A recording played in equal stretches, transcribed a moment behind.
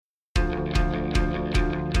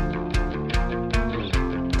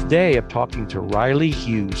Today, I'm talking to Riley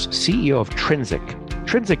Hughes, CEO of Trinsic.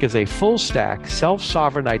 Trinsic is a full-stack,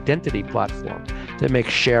 self-sovereign identity platform that makes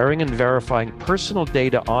sharing and verifying personal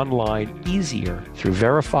data online easier through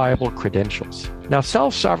verifiable credentials. Now,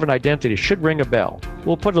 self-sovereign identity should ring a bell.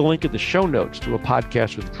 We'll put a link in the show notes to a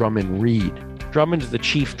podcast with Drummond Reed. Drummond is the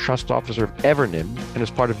Chief Trust Officer of Evernym and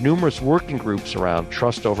is part of numerous working groups around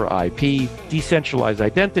trust over IP, decentralized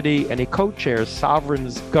identity, and he co-chairs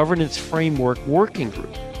Sovrin's Governance Framework Working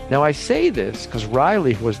Group. Now, I say this because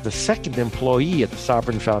Riley was the second employee at the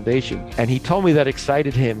Sovrin Foundation, and he told me that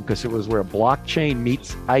excited him because it was where blockchain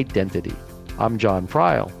meets identity. I'm John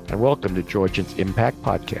Pryl, and welcome to Georgian's Impact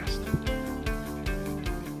Podcast.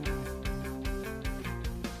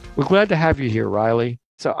 We're glad to have you here, Riley.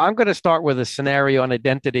 So I'm going to start with a scenario on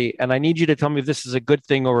identity, and I need you to tell me if this is a good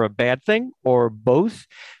thing or a bad thing or both.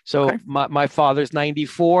 So okay. My father's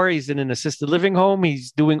 94. He's in an assisted living home.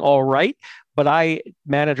 He's doing all right, but I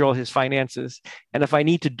manage all his finances. And if I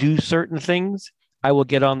need to do certain things, I will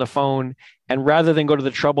get on the phone. And rather than go to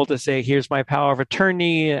the trouble to say, here's my power of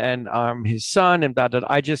attorney and I'm his son and blah, blah, blah,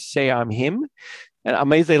 I just say I'm him. And I'm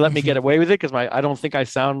amazed they let me get away with it because I don't think I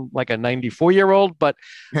sound like a 94-year-old, but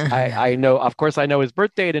I know, of course, I know his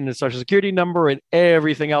birth date and his social security number and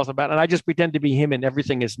everything else about it. And I just pretend to be him and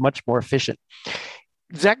everything is much more efficient.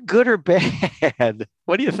 Is that good or bad?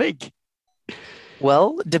 What do you think?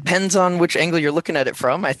 Well, depends on which angle you're looking at it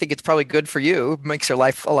from. I think it's probably good for you. It makes your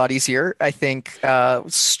life a lot easier. I think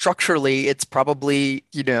structurally, it's probably,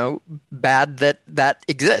 bad that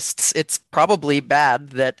exists. It's probably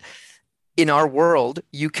bad that in our world,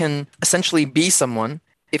 you can essentially be someone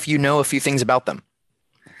if you know a few things about them,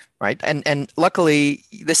 right? And luckily,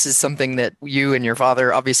 this is something that you and your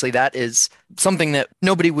father, obviously that is something that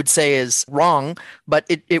nobody would say is wrong, but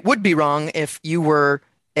it would be wrong if you were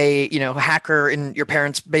a hacker in your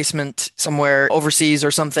parents' basement somewhere overseas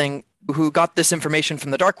or something who got this information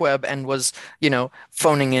from the dark web and was,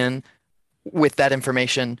 phoning in with that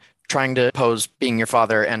information, trying to pose being your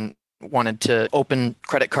father and wanted to open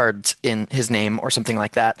credit cards in his name or something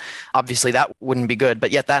like that. Obviously, that wouldn't be good, but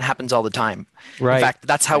yet that happens all the time. Right. In fact,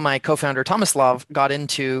 that's how my co-founder, Tomislav, got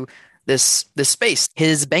into this space.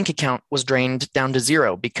 His bank account was drained down to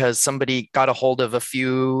zero because somebody got a hold of a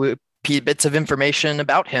few bits of information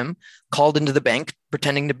about him, called into the bank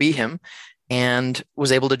pretending to be him, and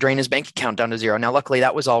was able to drain his bank account down to zero. Now, luckily,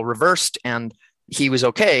 that was all reversed and he was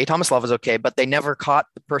okay, Tomislav was okay, but they never caught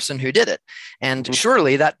the person who did it. And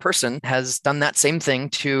surely that person has done that same thing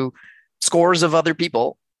to scores of other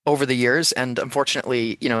people over the years. And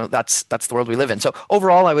unfortunately, that's the world we live in. So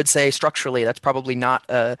overall, I would say structurally, that's probably not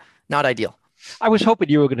ideal. I was hoping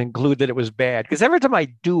you were going to include that it was bad because every time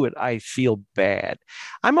I do it, I feel bad.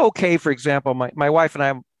 I'm okay, for example, my wife and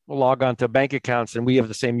I log on to bank accounts and we have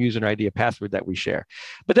the same user ID and password that we share.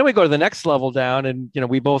 But then we go to the next level down and,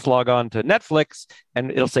 we both log on to Netflix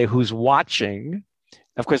and it'll say who's watching.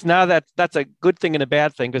 Of course, now that's a good thing and a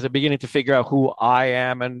bad thing because they're beginning to figure out who I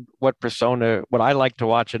am and what persona, what I like to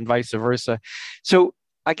watch and vice versa. So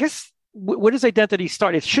I guess where does identity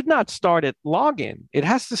start? It should not start at login. It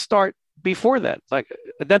has to start before that, like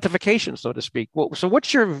identification, so to speak. So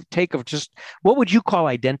what's your take of just what would you call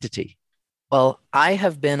identity? Well, I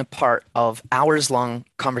have been a part of hours-long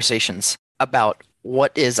conversations about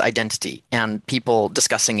what is identity and people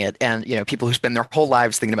discussing it and, people who spend their whole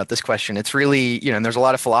lives thinking about this question. It's really, and there's a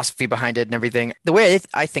lot of philosophy behind it and everything. The way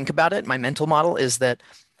I think about it, my mental model is that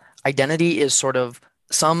identity is sort of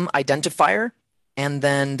some identifier and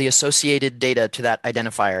then the associated data to that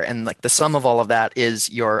identifier. And like the sum of all of that is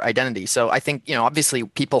your identity. So I think, obviously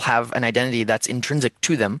people have an identity that's intrinsic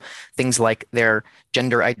to them, things like their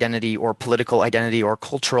gender identity or political identity or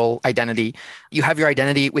cultural identity. You have your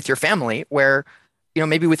identity with your family where,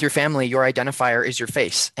 maybe with your family, your identifier is your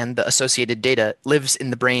face and the associated data lives in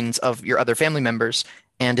the brains of your other family members.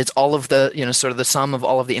 And it's all of the, sort of the sum of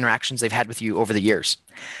all of the interactions they've had with you over the years.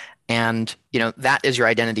 And, that is your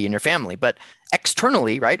identity in your family. But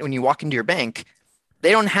externally, right, when you walk into your bank,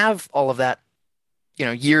 they don't have all of that,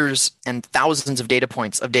 years and thousands of data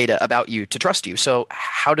points of data about you to trust you. So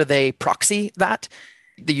how do they proxy that?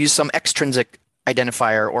 They use some extrinsic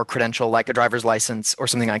identifier or credential like a driver's license or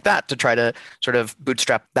something like that to try to sort of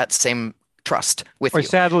bootstrap that same trust with you. Or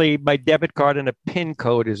sadly, my debit card and a PIN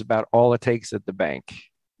code is about all it takes at the bank.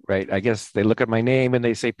 Right. I guess they look at my name and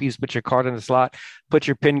they say, please put your card in the slot, put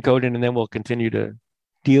your PIN code in, and then we'll continue to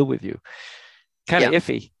deal with you. Kind of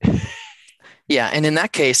iffy. Yeah. And in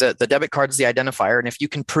that case, the debit card is the identifier. And if you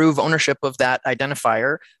can prove ownership of that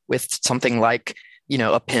identifier with something like,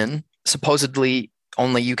 a PIN, supposedly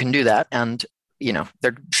only you can do that. And,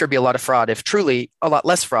 there should be a lot of fraud a lot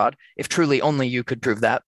less fraud if truly only you could prove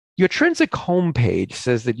that. Your Trinsic homepage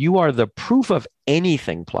says that you are the proof of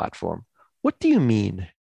anything platform. What do you mean?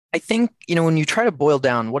 I think, when you try to boil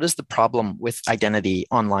down what is the problem with identity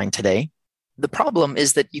online today, the problem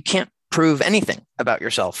is that you can't prove anything about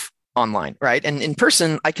yourself online, right? And in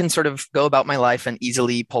person, I can sort of go about my life and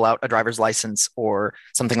easily pull out a driver's license or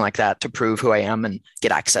something like that to prove who I am and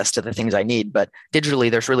get access to the things I need. But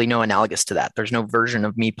digitally, there's really no analogous to that. There's no version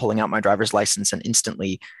of me pulling out my driver's license and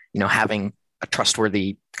instantly, having a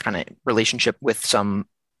trustworthy kind of relationship with some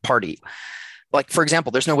party. Like, for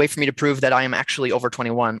example, there's no way for me to prove that I am actually over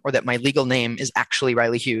 21 or that my legal name is actually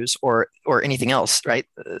Riley Hughes or anything else, right?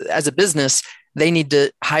 As a business, they need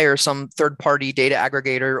to hire some third-party data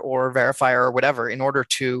aggregator or verifier or whatever in order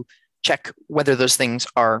to check whether those things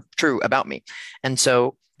are true about me. And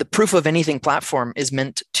so the proof of anything platform is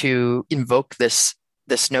meant to invoke this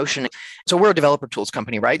notion. So we're a developer tools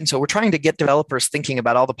company, right? And so we're trying to get developers thinking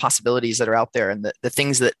about all the possibilities that are out there and the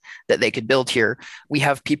things that they could build here. We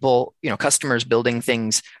have people, customers building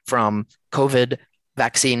things from COVID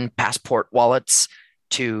vaccine passport wallets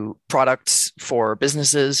to products for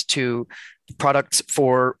businesses to products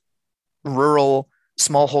for rural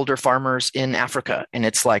smallholder farmers in Africa. And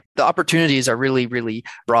it's like the opportunities are really, really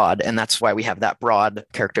broad. And that's why we have that broad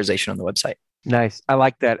characterization on the website. Nice. I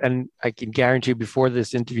like that. And I can guarantee before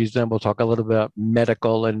this interview's done, we'll talk a little bit about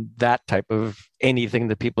medical and that type of anything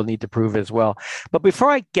that people need to prove as well. But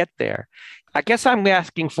before I get there, I guess I'm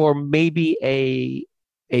asking for maybe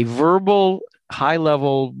a verbal,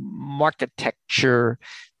 high-level architecture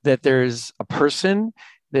that there's a person,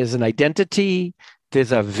 there's an identity,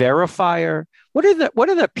 there's a verifier. What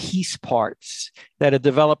are the piece parts that a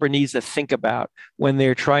developer needs to think about when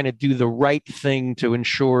they're trying to do the right thing to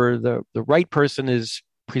ensure the right person is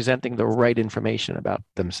presenting the right information about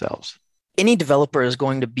themselves? Any developer is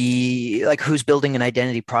going to be like who's building an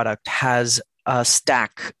identity product has a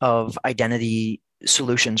stack of identity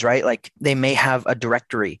solutions, right? Like they may have a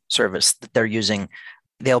directory service that they're using.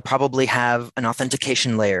 They'll probably have an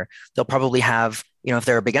authentication layer. They'll probably have, if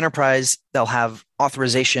they're a big enterprise, they'll have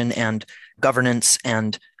authorization and governance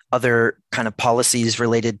and other kind of policies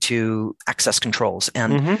related to access controls.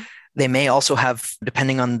 And they may also have,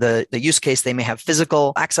 depending on the use case, they may have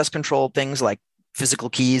physical access control things like physical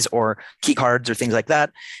keys or key cards or things like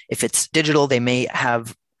that. If it's digital, they may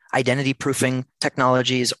have identity proofing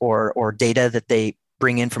technologies or data that they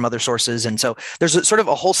bring in from other sources. And so there's sort of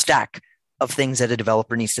a whole stack of things that a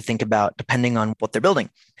developer needs to think about depending on what they're building.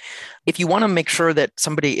 If you want to make sure that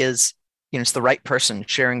somebody is, it's the right person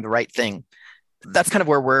sharing the right thing, that's kind of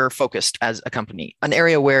where we're focused as a company, an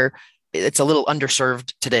area where it's a little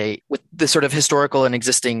underserved today with the sort of historical and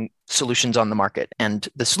existing solutions on the market. And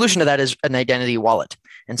the solution to that is an identity wallet.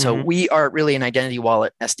 And so we are really an identity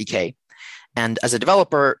wallet SDK. And as a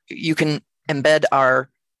developer, you can embed our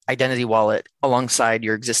identity wallet alongside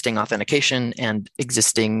your existing authentication and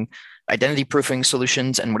existing identity proofing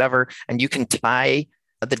solutions and whatever. And you can tie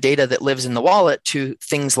the data that lives in the wallet to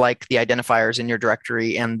things like the identifiers in your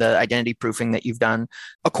directory and the identity proofing that you've done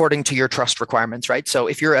according to your trust requirements, right? So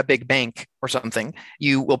if you're a big bank or something,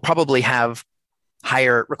 you will probably have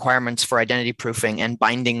higher requirements for identity proofing and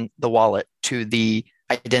binding the wallet to the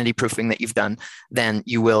identity proofing that you've done than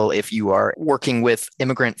you will if you are working with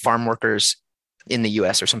immigrant farm workers in the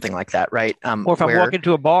US or something like that, right? Or if I'm walking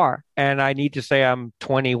to a bar and I need to say I'm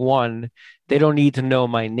 21, they don't need to know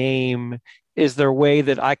my name. Is there a way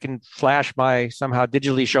that I can flash somehow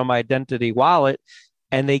digitally show my identity wallet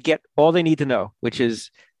and they get all they need to know, which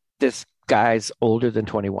is this guy's older than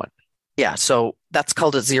 21? Yeah, so that's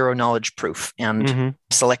called a zero knowledge proof, and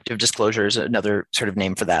selective disclosure is another sort of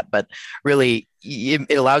name for that. But really,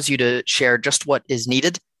 it allows you to share just what is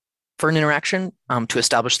needed for an interaction to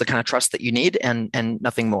establish the kind of trust that you need and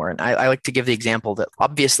nothing more. And I like to give the example that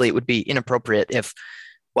obviously it would be inappropriate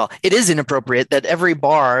it is inappropriate that every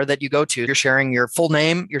bar that you go to, you're sharing your full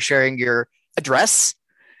name, you're sharing your address,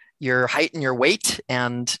 your height and your weight,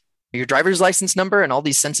 and your driver's license number, and all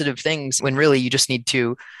these sensitive things, when really you just need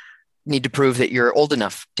to prove that you're old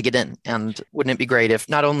enough to get in. And wouldn't it be great if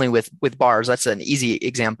not only with bars, that's an easy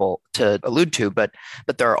example to allude to, but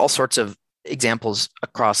there are all sorts of examples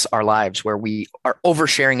across our lives where we are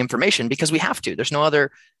oversharing information because we have to. There's no other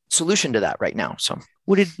solution to that right now. So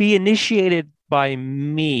would it be initiated by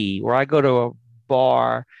me where I go to a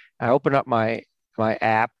bar, I open up my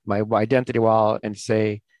app, my identity wallet and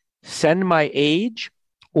say, send my age?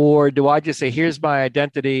 Or do I just say, here's my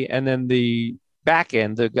identity, and then the back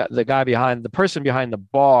end, the person behind the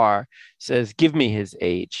bar says, give me his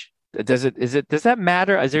age? Does that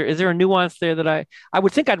matter? Is there a nuance there that I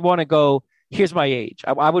would think I'd want to go, here's my age.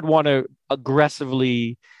 I would want to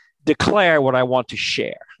aggressively declare what I want to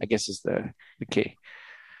share, I guess is the key.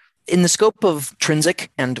 In the scope of Trinsic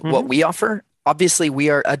and what we offer, obviously we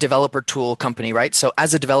are a developer tool company, right? So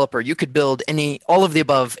as a developer, you could build all of the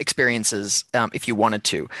above experiences if you wanted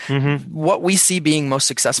to. What we see being most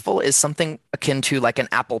successful is something akin to like an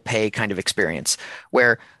Apple Pay kind of experience,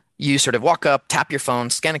 where you sort of walk up, tap your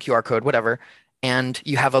phone, scan a QR code, whatever, and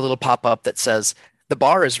you have a little pop-up that says, the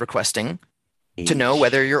bar is requesting to know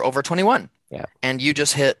whether you're over 21. Yeah. And you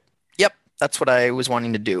just hit, yep, that's what I was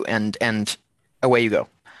wanting to do. And away you go.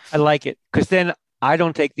 I like it, because then I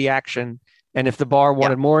don't take the action. And if the bar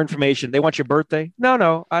wanted more information, they want your birthday.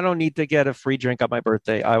 No, I don't need to get a free drink on my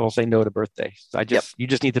birthday. I will say no to birthdays. You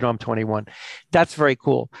just need to know I'm 21. That's very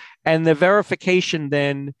cool. And the verification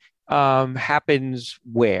then happens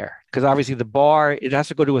where? Because obviously the bar, it has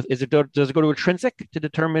to go to does it go to Trinsic to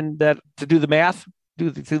determine that, to do the math, do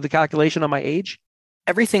the calculation on my age?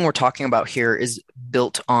 Everything we're talking about here is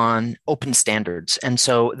built on open standards. And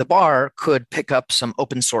so the bar could pick up some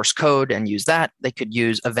open source code and use that. They could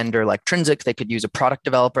use a vendor like Trinsic. They could use a product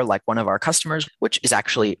developer like one of our customers, which is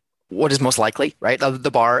actually what is most likely, right?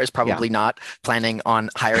 The bar is probably not planning on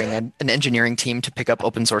hiring an engineering team to pick up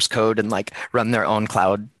open source code and like run their own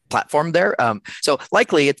cloud platform there. So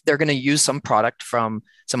likely they're going to use some product from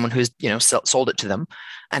someone who's sold it to them.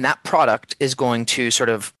 And that product is going to sort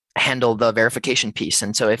of handle the verification piece.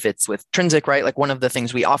 And so if it's with Trinsic, right, like one of the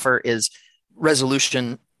things we offer is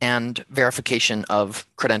resolution and verification of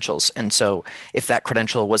credentials. And so if that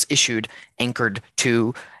credential was issued anchored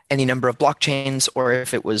to any number of blockchains, or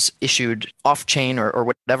if it was issued off chain or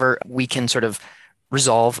whatever, we can sort of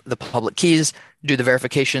resolve the public keys, do the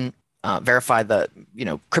verification, verify the,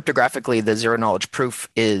 cryptographically the zero knowledge proof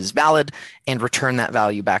is valid, and return that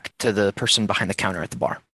value back to the person behind the counter at the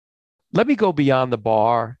bar. Let me go beyond the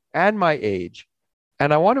bar and my age.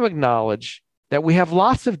 And I want to acknowledge that we have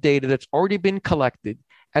lots of data that's already been collected,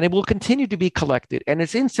 and it will continue to be collected, and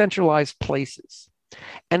it's in centralized places.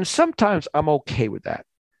 And sometimes I'm okay with that.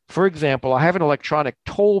 For example, I have an electronic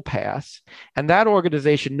toll pass, and that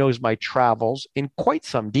organization knows my travels in quite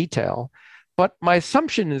some detail. But my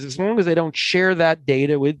assumption is, as long as they don't share that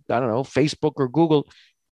data with, I don't know, Facebook or Google,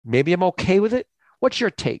 maybe I'm okay with it. What's your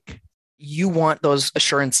take? You want those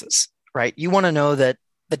assurances, right? You want to know that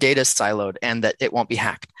the data is siloed and that it won't be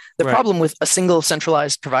hacked. The problem with a single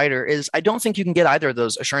centralized provider is I don't think you can get either of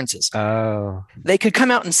those assurances. Oh. They could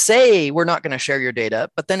come out and say, we're not going to share your data,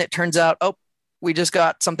 but then it turns out, we just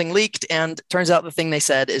got something leaked, and it turns out the thing they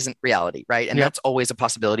said isn't reality, right? And that's always a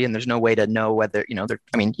possibility, and there's no way to know whether, you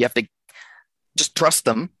have to just trust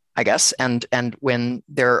them, I guess. And when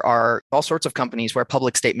there are all sorts of companies where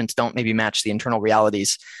public statements don't maybe match the internal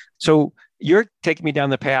realities. So you're taking me down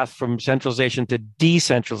the path from centralization to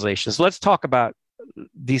decentralization. So let's talk about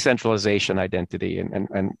decentralization identity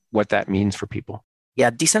and what that means for people. Yeah,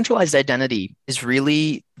 decentralized identity is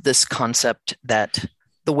really this concept that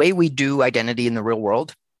the way we do identity in the real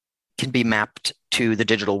world can be mapped to the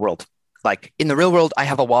digital world. Like in the real world, I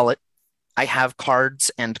have a wallet. I have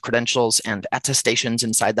cards and credentials and attestations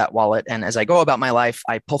inside that wallet. And as I go about my life,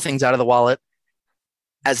 I pull things out of the wallet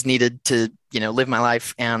as needed to, live my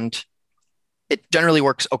life. And it generally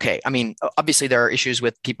works okay. I mean, obviously there are issues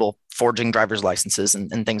with people forging driver's licenses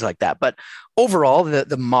and things like that. But overall,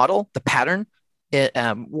 the model, the pattern, it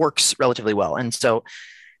works relatively well. And so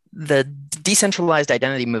the decentralized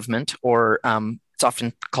identity movement, or it's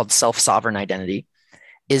often called self-sovereign identity,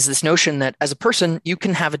 is this notion that as a person, you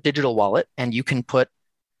can have a digital wallet and you can put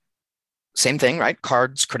same thing, right?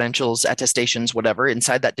 Cards, credentials, attestations, whatever,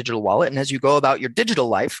 inside that digital wallet. And as you go about your digital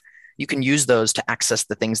life, you can use those to access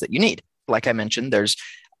the things that you need. Like I mentioned, there's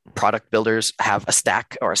product builders have a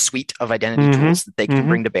stack or a suite of identity tools that they can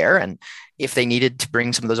bring to bear. And if they needed to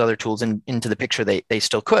bring some of those other tools into the picture, they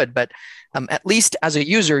still could. But at least as a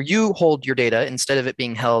user, you hold your data instead of it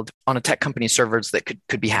being held on a tech company's servers that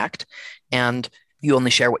could be hacked. And you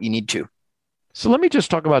only share what you need to. So let me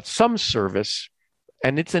just talk about some service,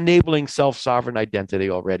 and it's enabling self-sovereign identity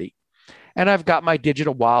already. And I've got my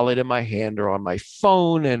digital wallet in my hand or on my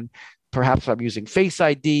phone, and perhaps I'm using Face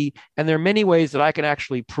ID. And there are many ways that I can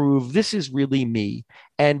actually prove this is really me.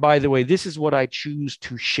 And by the way, this is what I choose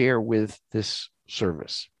to share with this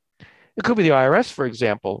service. It could be the IRS, for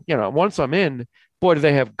example. Once I'm in, boy, do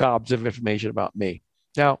they have gobs of information about me.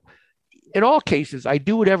 Now, in all cases, I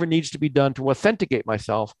do whatever needs to be done to authenticate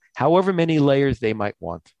myself, however many layers they might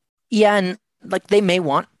want. Yeah, and they may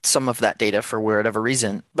want some of that data for whatever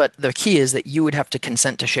reason, but the key is that you would have to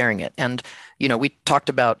consent to sharing it. And, we talked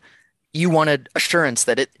about you wanted assurance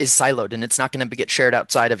that it is siloed and it's not going to get shared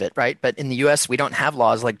outside of it, right? But in the US, we don't have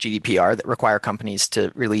laws like GDPR that require companies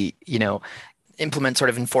to really, implement sort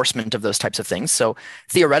of enforcement of those types of things. So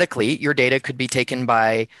theoretically, your data could be taken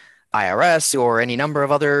by IRS or any number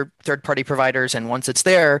of other third-party providers, and once it's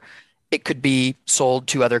there, it could be sold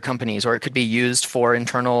to other companies, or it could be used for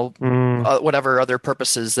internal whatever other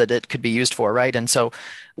purposes that it could be used for, right? And so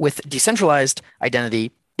with decentralized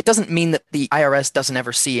identity, it doesn't mean that the IRS doesn't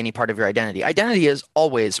ever see any part of your identity. Identity is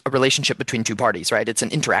always a relationship between two parties, right? It's an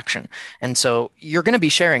interaction. And so you're going to be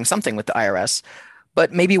sharing something with the IRS,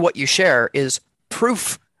 but maybe what you share is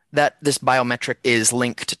proof that this biometric is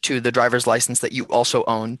linked to the driver's license that you also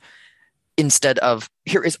own, instead of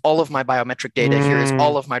here is all of my biometric data, here is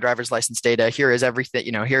all of my driver's license data, here is everything,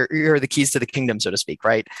 here are the keys to the kingdom, so to speak,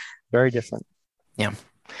 right? Very different. Yeah.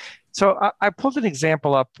 So I pulled an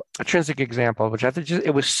example up, a Trinsic example, which I think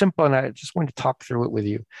it was simple, and I just wanted to talk through it with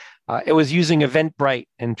you. It was using Eventbrite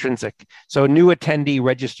in Trinsic. So a new attendee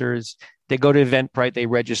registers, they go to Eventbrite, they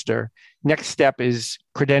register. Next step is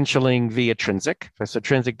credentialing via Trinsic. So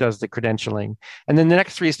Trinsic does the credentialing. And then the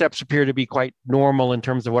next three steps appear to be quite normal in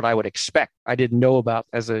terms of what I would expect. I didn't know about,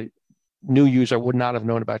 as a new user, would not have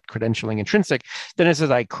known about credentialing in Trinsic. Then it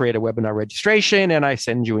says I create a webinar registration and I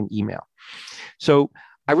send you an email. So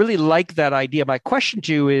I really like that idea. My question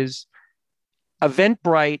to you is,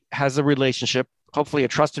 Eventbrite has a relationship, hopefully a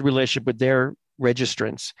trusted relationship with their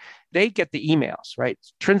registrants. They get the emails, right?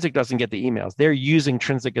 Trinsic doesn't get the emails. They're using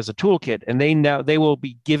Trinsic as a toolkit, and they will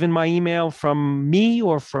be given my email from me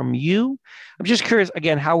or from you. I'm just curious,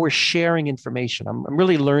 again, how we're sharing information. I'm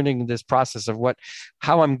really learning this process of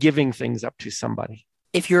how I'm giving things up to somebody.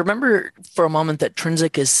 If you remember for a moment that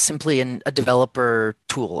Trinsic is simply a developer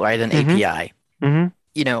tool, right? An API. Mm-hmm.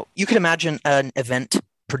 You could imagine an event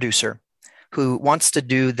producer who wants to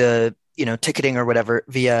do the, ticketing or whatever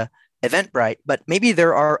via Eventbrite, but maybe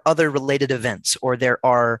there are other related events, or there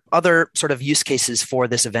are other sort of use cases for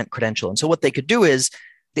this event credential. And so what they could do is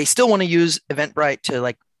they still want to use Eventbrite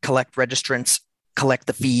to collect registrants, collect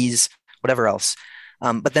the fees, whatever else.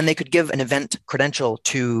 But then they could give an event credential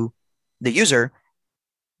to the user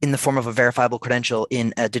in the form of a verifiable credential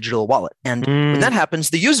in a digital wallet. And when that happens,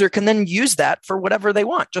 the user can then use that for whatever they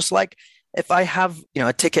want. Just like if I have,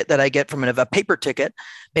 a ticket that I get from a paper ticket,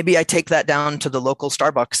 maybe I take that down to the local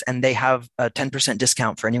Starbucks and they have a 10%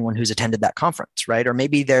 discount for anyone who's attended that conference, right? Or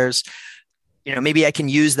maybe there's, maybe I can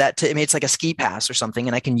use that it's like a ski pass or something,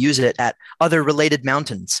 and I can use it at other related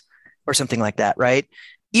mountains or something like that, right?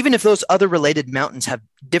 Even if those other related mountains have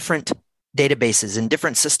different databases and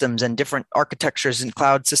different systems and different architectures and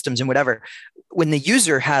cloud systems and whatever, when the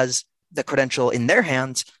user has the credential in their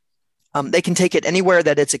hands, they can take it anywhere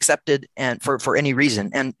that it's accepted and for any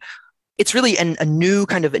reason. And it's really a new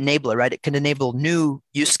kind of enabler, right? It can enable new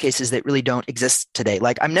use cases that really don't exist today.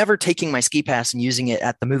 Like I'm never taking my ski pass and using it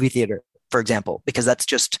at the movie theater, for example, because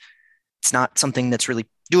it's not something that's really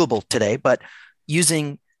doable today. But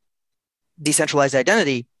using decentralized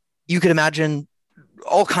identity, you could imagine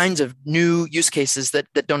all kinds of new use cases that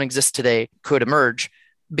don't exist today could emerge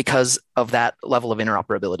because of that level of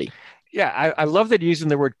interoperability. Yeah, I love that you're using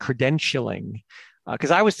the word credentialing,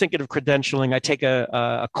 because I was thinking of credentialing. I take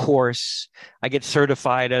a course, I get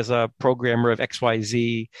certified as a programmer of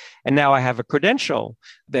XYZ, and now I have a credential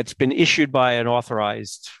that's been issued by an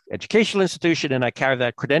authorized educational institution, and I carry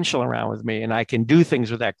that credential around with me, and I can do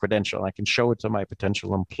things with that credential. I can show it to my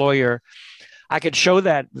potential employer. I could show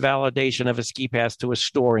that validation of a ski pass to a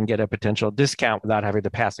store and get a potential discount without having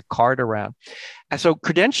to pass a card around. And so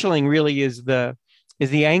credentialing really is the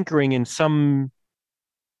anchoring in some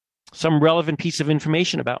relevant piece of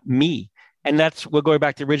information about me. And we're going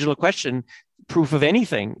back to the original question, proof of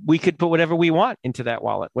anything. We could put whatever we want into that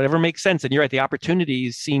wallet, whatever makes sense. And you're right, the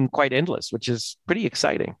opportunities seem quite endless, which is pretty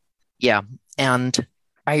exciting. Yeah. And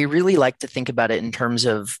I really like to think about it in terms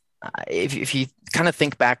of, if you kind of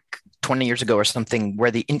think back 20 years ago or something, where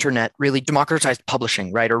the internet really democratized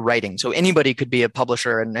publishing, right? Or writing. So anybody could be a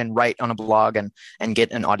publisher and write on a blog and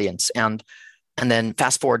get an audience. And then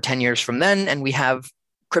fast forward 10 years from then, and we have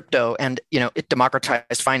crypto, and it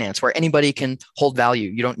democratized finance, where anybody can hold value.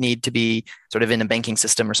 You don't need to be sort of in a banking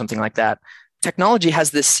system or something like that. Technology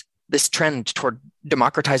has this trend toward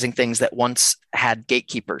democratizing things that once had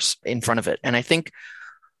gatekeepers in front of it. And I think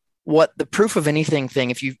what the proof of anything thing,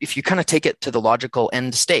 if you kind of take it to the logical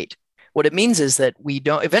end state, what it means is that we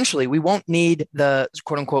won't need the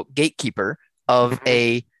quote unquote gatekeeper of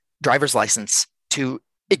a driver's license to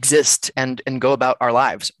exist and go about our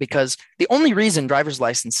lives, because the only reason driver's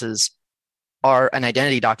licenses are an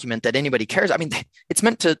identity document that anybody cares. I mean, it's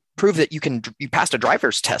meant to prove that you passed a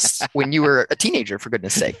driver's test when you were a teenager, for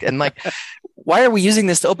goodness sake. And why are we using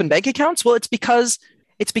this to open bank accounts? Well, it's because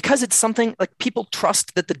it's something like people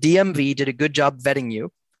trust that the DMV did a good job vetting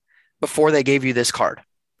you, before they gave you this card.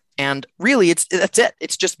 And really, that's it.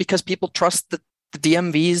 It's just because people trust the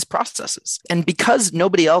DMV's processes. And because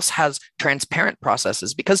nobody else has transparent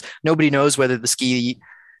processes, because nobody knows whether the ski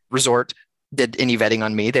resort did any vetting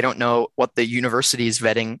on me. They don't know what the university's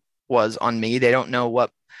vetting was on me. They don't know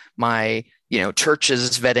what my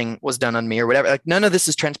church's vetting was done on me or whatever. Like, none of this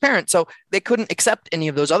is transparent. So they couldn't accept any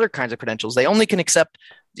of those other kinds of credentials. They only can accept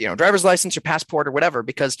driver's license or passport or whatever,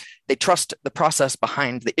 because they trust the process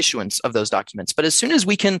behind the issuance of those documents. But as soon as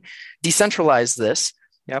we can decentralize this,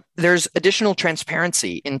 there's additional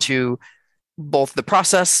transparency into both the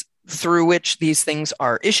process through which these things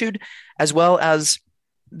are issued, as well as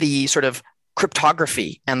the sort of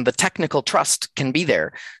cryptography and the technical trust can be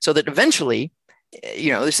there, so that eventually,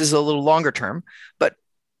 this is a little longer term, but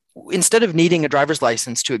instead of needing a driver's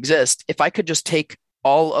license to exist, if I could just take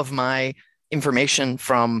all of my information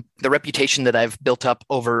from the reputation that I've built up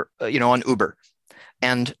over, on Uber,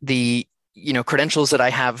 and the, credentials that I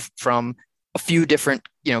have from a few different,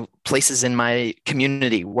 places in my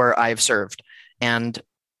community where I've served, and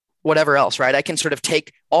whatever else, right? I can sort of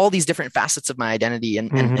take all these different facets of my identity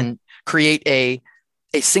and create a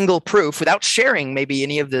single proof without sharing maybe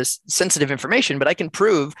any of this sensitive information, but I can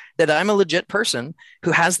prove that I'm a legit person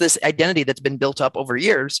who has this identity that's been built up over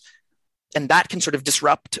years. And that can sort of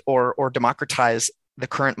disrupt or democratize the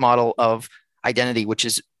current model of identity, which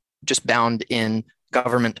is just bound in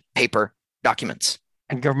government paper documents.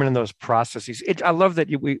 And government in those processes. I love that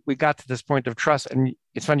we got to this point of trust. And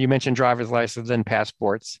it's funny, you mentioned driver's license and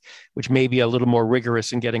passports, which may be a little more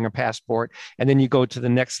rigorous in getting a passport. And then you go to the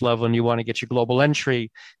next level and you want to get your global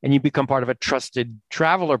entry, and you become part of a trusted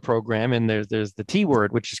traveler program. And there's the T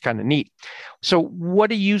word, which is kind of neat. So what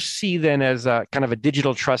do you see then as a kind of a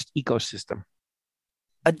digital trust ecosystem?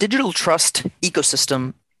 A digital trust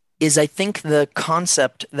ecosystem is, I think, the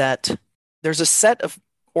concept that there's a set of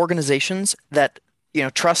organizations that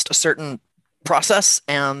trust a certain process.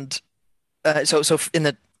 And so in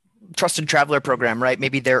the trusted traveler program, right,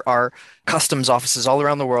 maybe there are customs offices all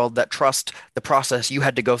around the world that trust the process you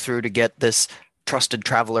had to go through to get this trusted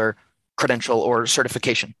traveler credential or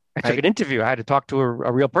certification. I took an interview. I had to talk to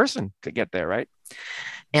a real person to get there, right?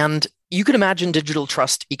 And you could imagine digital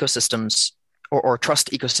trust ecosystems or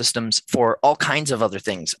trust ecosystems for all kinds of other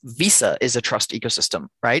things. Visa is a trust ecosystem,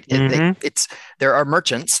 right? There are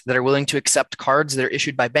merchants that are willing to accept cards that are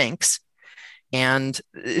issued by banks. And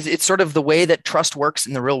it's sort of the way that trust works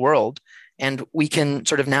in the real world. And we can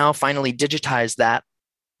sort of now finally digitize that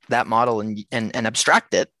model and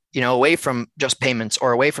abstract it, away from just payments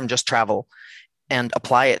or away from just travel, and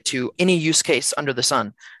apply it to any use case under the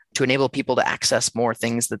sun to enable people to access more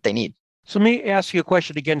things that they need. So let me ask you a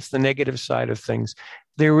question against the negative side of things.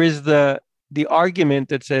 There is the argument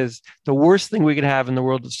that says the worst thing we can have in the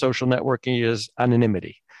world of social networking is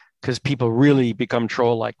anonymity, because people really become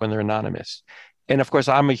troll-like when they're anonymous. And of course,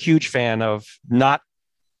 I'm a huge fan of not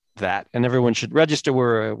that, and everyone should register.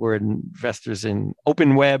 We're investors in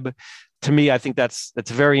open web. To me, I think that's a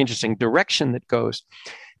very interesting direction that goes.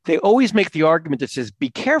 They always make the argument that says,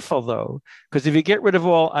 be careful though, because if you get rid of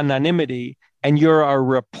all anonymity and you're a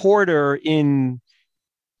reporter in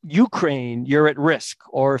Ukraine, you're at risk.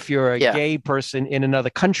 Or if you're a gay person in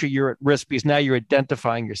another country, you're at risk because now you're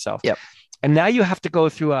identifying yourself. Yep. And now you have to go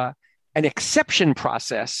through an exception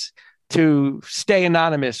process to stay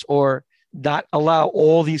anonymous or not allow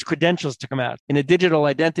all these credentials to come out. In a digital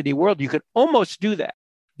identity world, you could almost do that.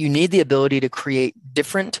 You need the ability to create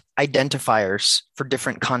different identifiers for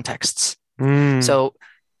different contexts. So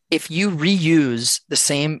if you reuse the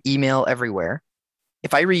same email everywhere,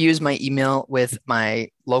 if I reuse my email with my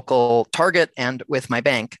local Target and with my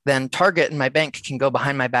bank, then Target and my bank can go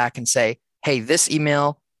behind my back and say, hey, this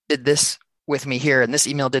email did this with me here, and this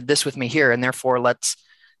email did this with me here. And therefore,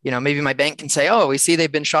 maybe my bank can say, oh, we see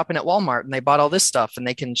they've been shopping at Walmart and they bought all this stuff, and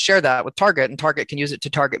they can share that with Target, and Target can use it to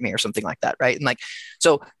target me or something like that, right? And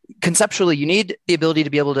so conceptually, you need the ability to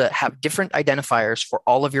be able to have different identifiers for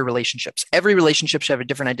all of your relationships. Every relationship should have a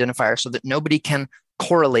different identifier so that nobody can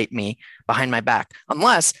correlate me behind my back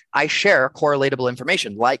unless I share correlatable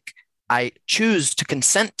information, like I choose to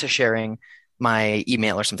consent to sharing my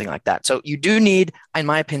email or something like that. So you do need, in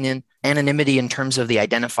my opinion, anonymity in terms of the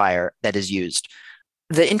identifier that is used.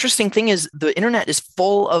 The interesting thing is the internet is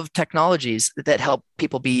full of technologies that help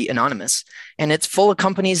people be anonymous. And it's full of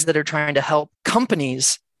companies that are trying to help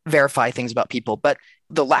companies verify things about people. But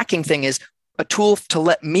the lacking thing is a tool to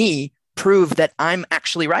let me prove that I'm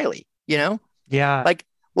actually Riley, Yeah. Like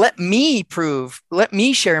let me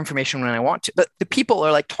share information when I want to. But the people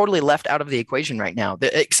are like totally left out of the equation right now,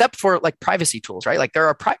 except for like privacy tools, right? Like there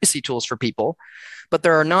are privacy tools for people, but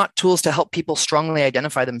there are not tools to help people strongly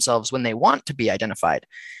identify themselves when they want to be identified.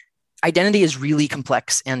 Identity is really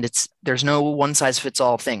complex, and there's no one size fits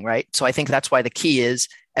all thing, right? So I think that's why the key is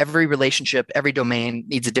every relationship, every domain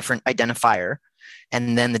needs a different identifier.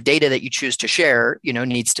 And then the data that you choose to share,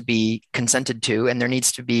 needs to be consented to, and there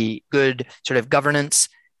needs to be good sort of governance.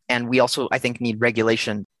 And we also, I think, need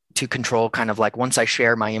regulation to control kind of like once I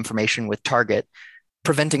share my information with Target,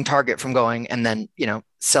 preventing Target from going and then,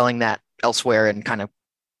 selling that elsewhere and kind of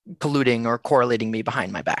polluting or correlating me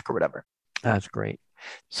behind my back or whatever. That's great.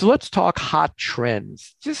 So let's talk hot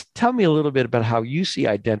trends. Just tell me a little bit about how you see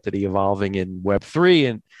identity evolving in Web3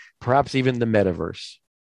 and perhaps even the metaverse.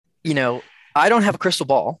 I don't have a crystal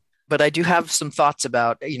ball, but I do have some thoughts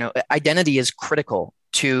about, identity is critical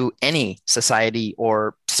to any society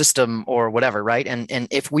or system or whatever, right? And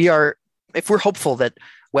if we're hopeful that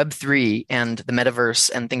Web3 and the metaverse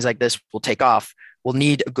and things like this will take off, we'll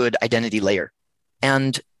need a good identity layer.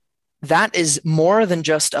 And that is more than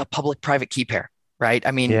just a public-private key pair, right?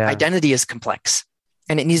 I mean, Identity is complex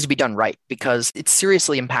and it needs to be done right because it's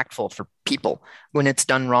seriously impactful for people. When it's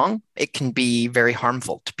done wrong, it can be very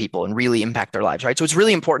harmful to people and really impact their lives, right? So it's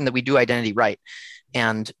really important that we do identity right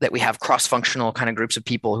and that we have cross-functional kind of groups of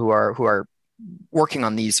people who are working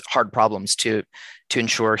on these hard problems to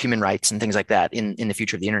ensure human rights and things like that in the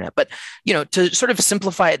future of the internet. But, to sort of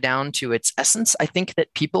simplify it down to its essence, I think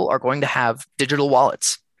that people are going to have digital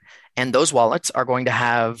wallets, and those wallets are going to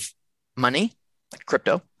have money, like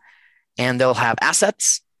crypto, and they'll have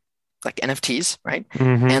assets like NFTs, right?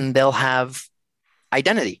 Mm-hmm. And they'll have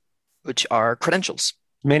identity, which are credentials.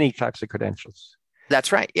 Many types of credentials.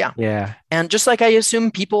 That's right. Yeah. Yeah. And just like I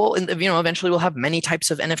assume people, eventually will have many types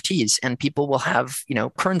of NFTs and people will have,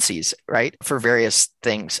 currencies, right, for various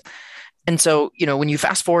things. And so, when you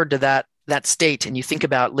fast forward to that state and you think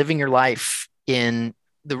about living your life in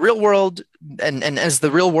the real world and as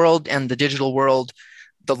the real world and the digital world,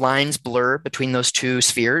 the lines blur between those two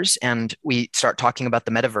spheres and we start talking about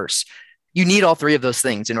the metaverse. You need all three of those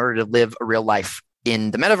things in order to live a real life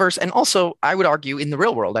in the metaverse. And also, I would argue, in the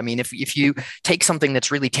real world. I mean, if you take something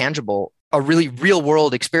that's really tangible, a really real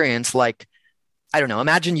world experience, like, I don't know,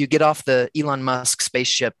 imagine you get off the Elon Musk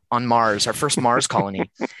spaceship on Mars, our first Mars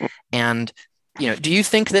colony. And, do you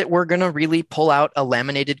think that we're going to really pull out a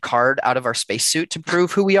laminated card out of our spacesuit to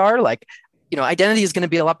prove who we are? Like, identity is going to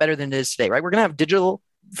be a lot better than it is today, right? We're going to have digital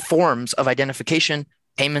forms of identification,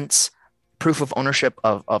 payments, proof of ownership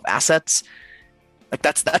of assets. Like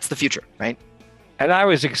that's the future, right? And I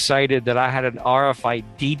was excited that I had an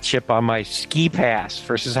RFID chip on my ski pass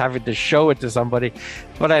versus having to show it to somebody.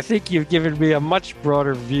 But I think you've given me a much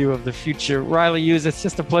broader view of the future. Riley Hughes, it's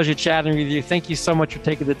just a pleasure chatting with you. Thank you so much for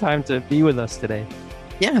taking the time to be with us today.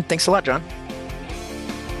 Yeah, thanks a lot, John.